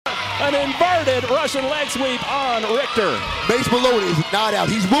An inverted Russian leg sweep on Richter. Mace Malone is not out.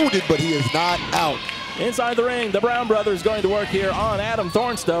 He's wounded, but he is not out. Inside the ring, the Brown brothers going to work here on Adam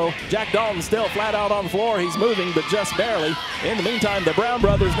Thornstowe. Jack Dalton still flat out on the floor. He's moving, but just barely. In the meantime, the Brown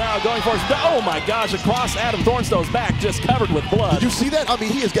brothers now going for his, oh my gosh, across Adam Thornstowe's back, just covered with blood. Did you see that? I mean,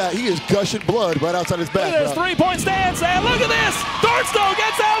 he is gushing blood right outside his back. Look at his three-point stance, and look at this! Thornstowe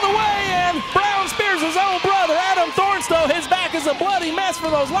gets out of the way, and Brown spears his own brother, Adam Thornstowe. His back is a bloody mess for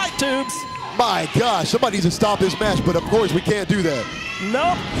those light tubes. My gosh, somebody needs to stop this match, but of course we can't do that.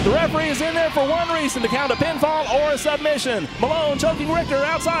 Nope, the referee is in there for one reason, to count a pinfall or a submission. Malone choking Richter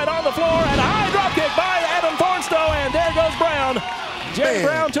outside on the floor, and a high dropkick by Adam Thornstowe, and there goes Brown. Jerry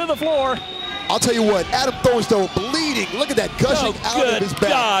Brown to the floor. I'll tell you what, Adam Thornstowe bleeding. Look at that gushing out of his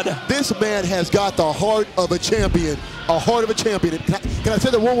back. God. This man has got the heart of a champion. A heart of a champion. Can I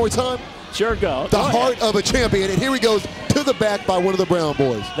say that one more time? Sure, go. The heart of a champion, and here he goes to the back by one of the Brown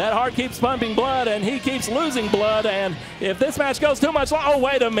boys. That heart keeps pumping blood, and he keeps losing blood, and if this match goes too much long, oh,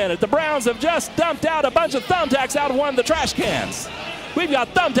 wait a minute. The Browns have just dumped out a bunch of thumbtacks out of one of the trash cans. We've got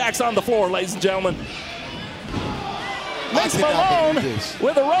thumbtacks on the floor, ladies and gentlemen. Mace Malone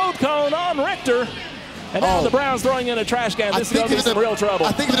with a road cone on Richter, and now the Browns throwing in a trash can. This is going to be some real trouble.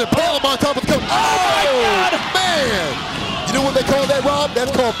 I think it's going to impale him on top of the cone. Oh, man! You know what they call that, Rob?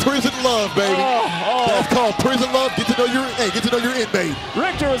 That's called prison love, baby. That's called prison love. Get to know your inmate.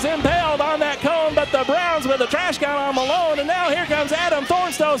 Richter was impaled on that cone, but the Browns with a trash can on Malone, and now here comes Adam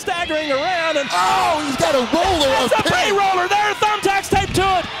Thornstowe staggering around, and he's got a roller. It's a pre-roller. There are thumbtacks taped to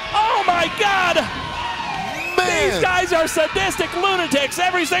it. Oh my God! Man, these guys are sadistic lunatics,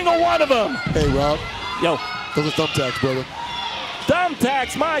 every single one of them. Hey, Rob. Yo. Those are thumbtacks, brother.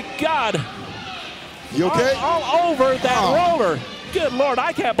 Thumbtacks, my God. You okay? All over that roller. Good Lord,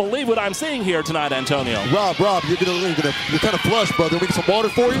 I can't believe what I'm seeing here tonight, Antonio. Rob, you're kind of flushed, brother. We get some water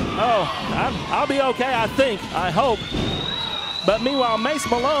for you? Oh, I'll be okay, I think. I hope. But meanwhile, Mace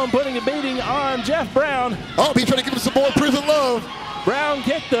Malone putting a beating on Jeff Brown. Oh, he's trying to give him some more prison love. Brown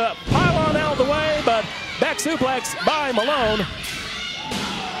kicked the pylon out of the way, but back suplex by Malone.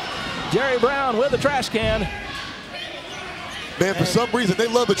 Jerry Brown with the trash can. Man, for some reason, they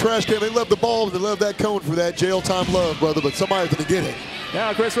love the trash can, they love the ball, and they love that cone for that jail time love, brother, but somebody's going to get it.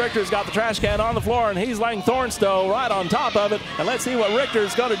 Now Chris Richter's got the trash can on the floor, and he's laying Thornstowe right on top of it. And let's see what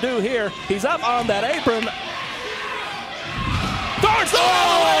Richter's going to do here. He's up on that apron. Thornstowe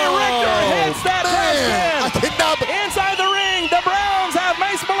all the way! Richter hits that trash can. I cannot. Inside the ring, the Browns have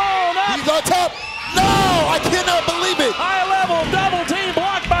Mace Malone up. He's on top. No, I cannot believe it. High level double team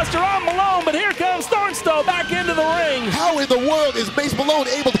blockbuster on Malone, but here comes Thornstowe back into the ring. How in the world is Mace Malone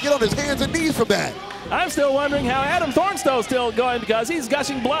able to get on his hands and knees from that? I'm still wondering how Adam Thornstowe's still going, because he's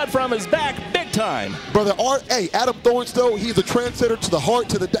gushing blood from his back big time. Brother, Adam Thornstowe, he's a trendsetter to the heart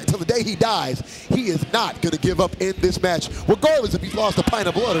till the day he dies. He is not going to give up in this match, regardless if he's lost a pint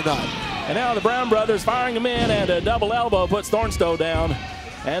of blood or not. And now the Brown brothers firing him in, and a double elbow puts Thornstowe down.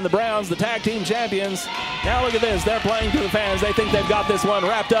 And the Browns, the tag team champions. Now look at this, they're playing to the fans. They think they've got this one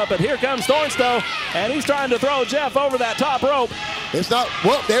wrapped up, but here comes Thornstowe, and he's trying to throw Jeff over that top rope. It's not,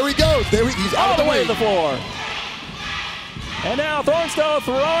 well, there he goes. He's all out the of the way to the floor. And now Thornstowe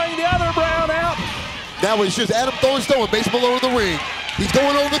throwing the other Brown out. Now it's just Adam Thornstowe and Mace Malone in the ring. He's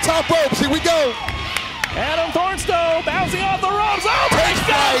going over the top ropes. Here we go. Adam Thornstowe bouncing off the ropes. Oh my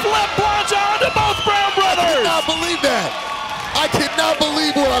God, flip plancha onto both Brown brothers. I cannot believe that. I cannot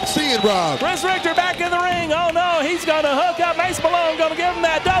believe what I'm seeing, Rob. Chris Richter back in the ring. Oh no, he's going to hook up Mace Malone, going to give him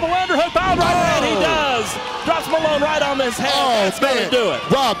that double underhook power driver, and he does. Drops Malone right on his head. That's going to do it.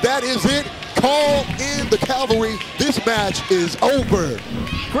 Rob, that is it. Call in the cavalry. This match is over.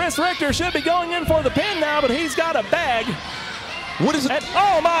 Chris Richter should be going in for the pin now, but he's got a bag. What is it? And,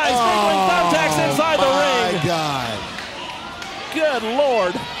 oh my, sprinkling thumbtacks inside the ring. My God. Good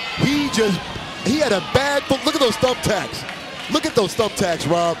Lord. He had a bag full. Look at those thumbtacks. Look at those thumbtacks,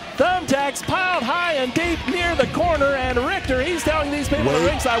 Rob. Thumbtacks piled high and deep near the corner, and Richter, he's telling these people at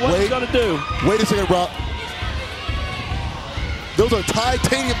ringside what he's going to do. Wait a second, Rob. Those are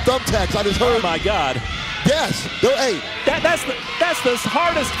titanium thumbtacks, I just heard. Oh, my God. Yes. Hey. That's the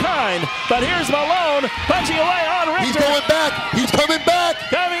hardest kind, but here's Malone punching away on Richter. He's going back. He's coming back.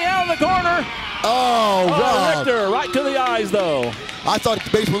 Coming out of the corner. Oh, Rob. Richter, right to the eyes, though. I thought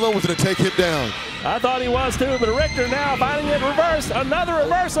Mace Malone was going to take him down. I thought he was too, but Richter now finding it reversed. Another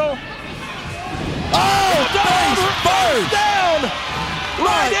reversal. Oh, down!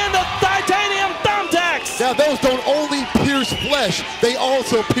 Right in the titanium thumbtacks! Now those don't only pierce flesh, they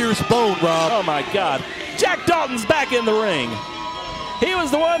also pierce bone, Rob. Oh my God. Jack Dalton's back in the ring. He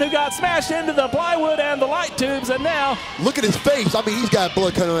was the one who got smashed into the plywood and the light tubes, and now look at his face. I mean, he's got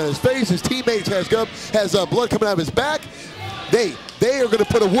blood coming out of his face. His teammates has blood coming out of his back. They are going to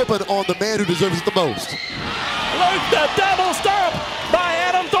put a whooping on the man who deserves it the most. Look, the double stomp by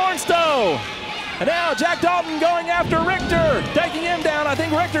Adam Thornstowe. And now Jack Dalton going after Richter, taking him down. I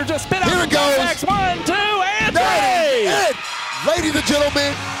think Richter just spit out. Here it goes. Next 1, 2, and 3. Ladies and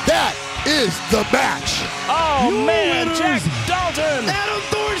gentlemen, that is the match. Oh, Your man, winners, Jack Dalton. Adam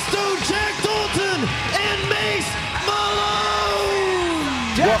Thornstowe, Jack Dalton, and Mace Malone.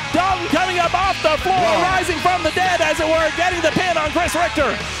 Jack Dalton coming up off the floor, rising from the dead, as it were, getting the pin on Chris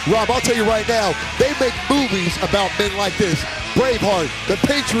Richter. Rob, I'll tell you right now, they make movies about men like this. Braveheart, The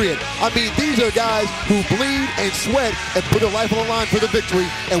Patriot. I mean, these are guys who bleed and sweat and put their life on the line for the victory,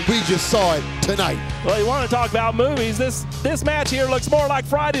 and we just saw it tonight. Well, you want to talk about movies. This match here looks more like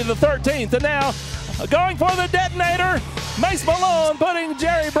Friday the 13th. And now, going for the detonator, Mace Malone putting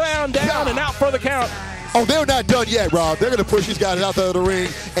Jerry Brown down and out for the count. Oh, they're not done yet, Rob. They're going to push these guys out of the ring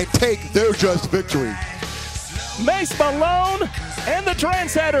and take their just victory. Mace Malone and the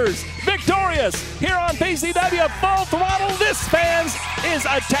Trendsetters victorious here on PCW Full Throttle. This, fans, is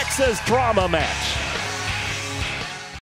a Texas drama match.